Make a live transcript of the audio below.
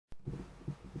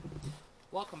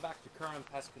Welcome back to Current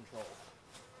Pest Control.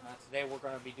 Today we're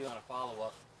going to be doing a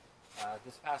follow-up.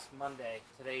 This past Monday,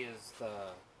 today is the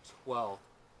 12th,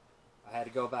 I had to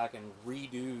go back and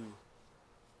redo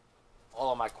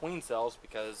all of my queen cells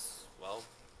because, well,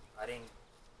 I didn't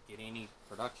get any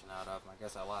production out of them. I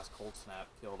guess that last cold snap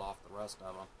killed off the rest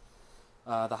of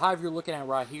them. The hive you're looking at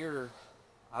right here,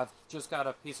 I've just got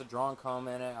a piece of drawn comb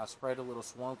in it. I sprayed a little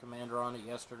swarm commander on it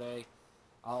yesterday.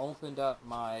 I opened up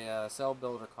my cell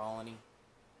builder colony,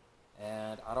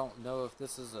 and I don't know if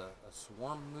this is a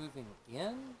swarm moving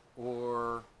in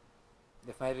or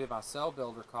if maybe my cell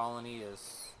builder colony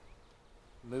is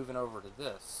moving over to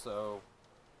this. So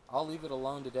I'll leave it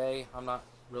alone today. I'm not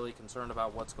really concerned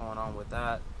about what's going on with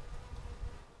that.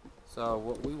 So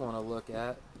what we want to look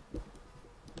at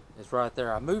is right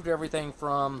there. I moved everything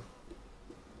from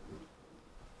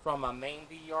my main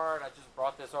bee yard. I just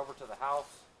brought this over to the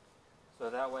house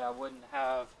so that way I wouldn't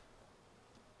have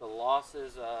the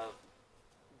losses of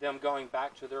them going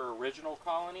back to their original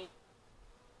colony.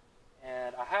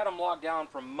 And I had them locked down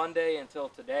from Monday until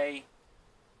today.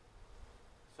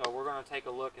 So we're going to take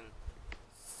a look and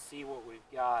see what we've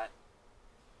got.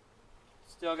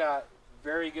 Still got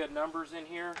very good numbers in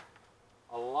here.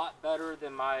 A lot better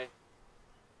than my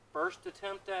first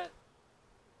attempt at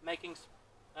making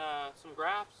some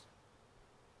grafts.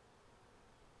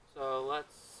 So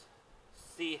let's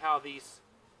see how these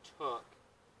took.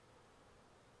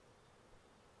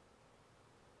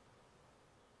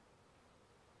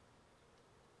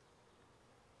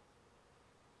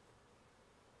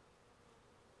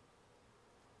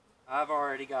 I've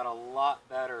already got a lot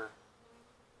better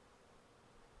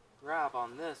grab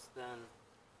on this than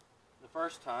the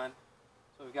first time.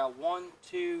 So we've got 1,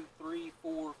 2, 3,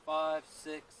 4, 5,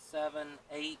 6, 7,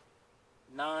 8,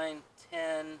 9,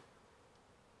 10,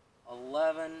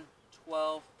 11,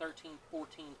 12, 13,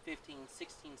 14, 15,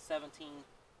 16, 17,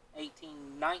 18,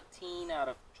 19 out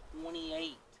of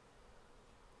 28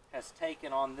 has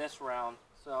taken on this round.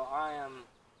 So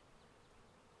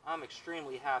I'm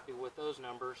extremely happy with those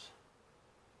numbers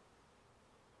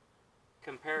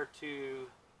compared to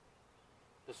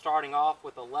the starting off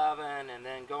with 11 and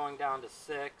then going down to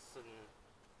 6 and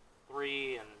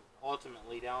 3 and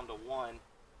ultimately down to 1.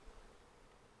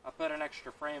 I put an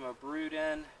extra frame of brood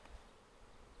in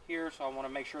here, so I want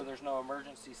to make sure there's no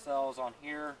emergency cells on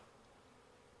here.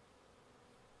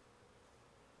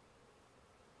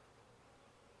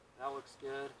 That looks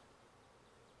good.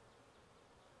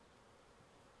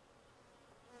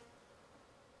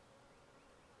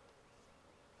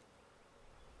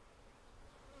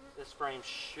 This frame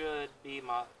should be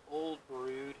my old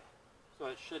brood, so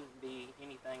it shouldn't be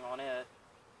anything on it.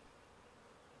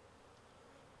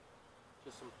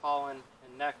 Just some pollen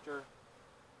and nectar.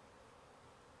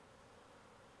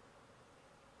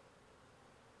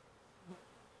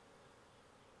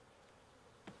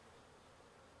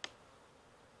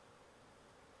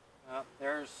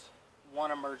 There's one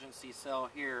emergency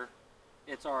cell here.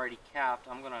 It's already capped.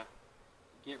 I'm going to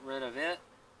get rid of it.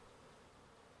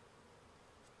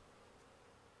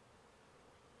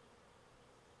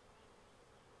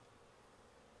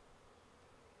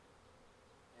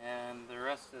 And the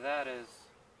rest of that is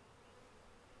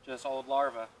just old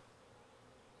larvae.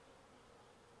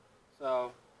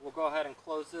 So we'll go ahead and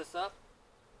close this up.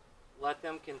 Let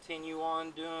them continue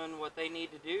on doing what they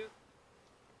need to do.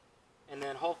 And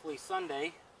then hopefully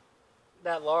Sunday,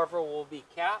 that larva will be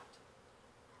capped.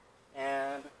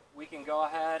 And we can go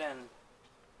ahead and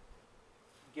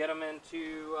get them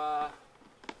into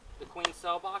the queen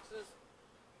cell boxes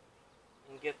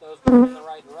and get those moving in the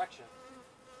right direction.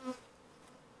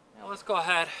 Now let's go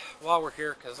ahead while we're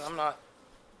here, because I'm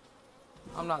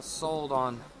not sold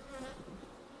on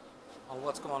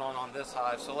what's going on this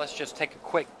hive. So let's just take a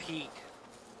quick peek.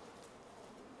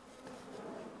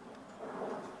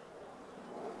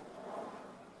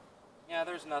 Yeah,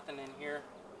 there's nothing in here.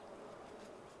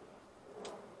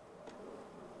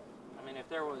 I mean, if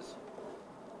there was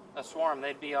a swarm,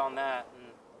 they'd be on that, and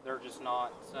they're just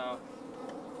not. So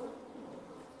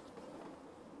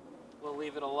we'll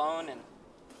leave it alone, and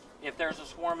if there's a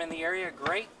swarm in the area,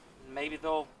 great. Maybe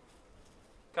they'll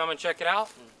come and check it out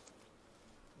and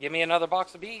give me another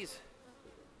box of bees.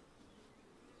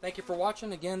 Thank you for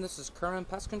watching. Again, this is Current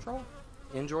Pest Control.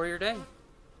 Enjoy your day.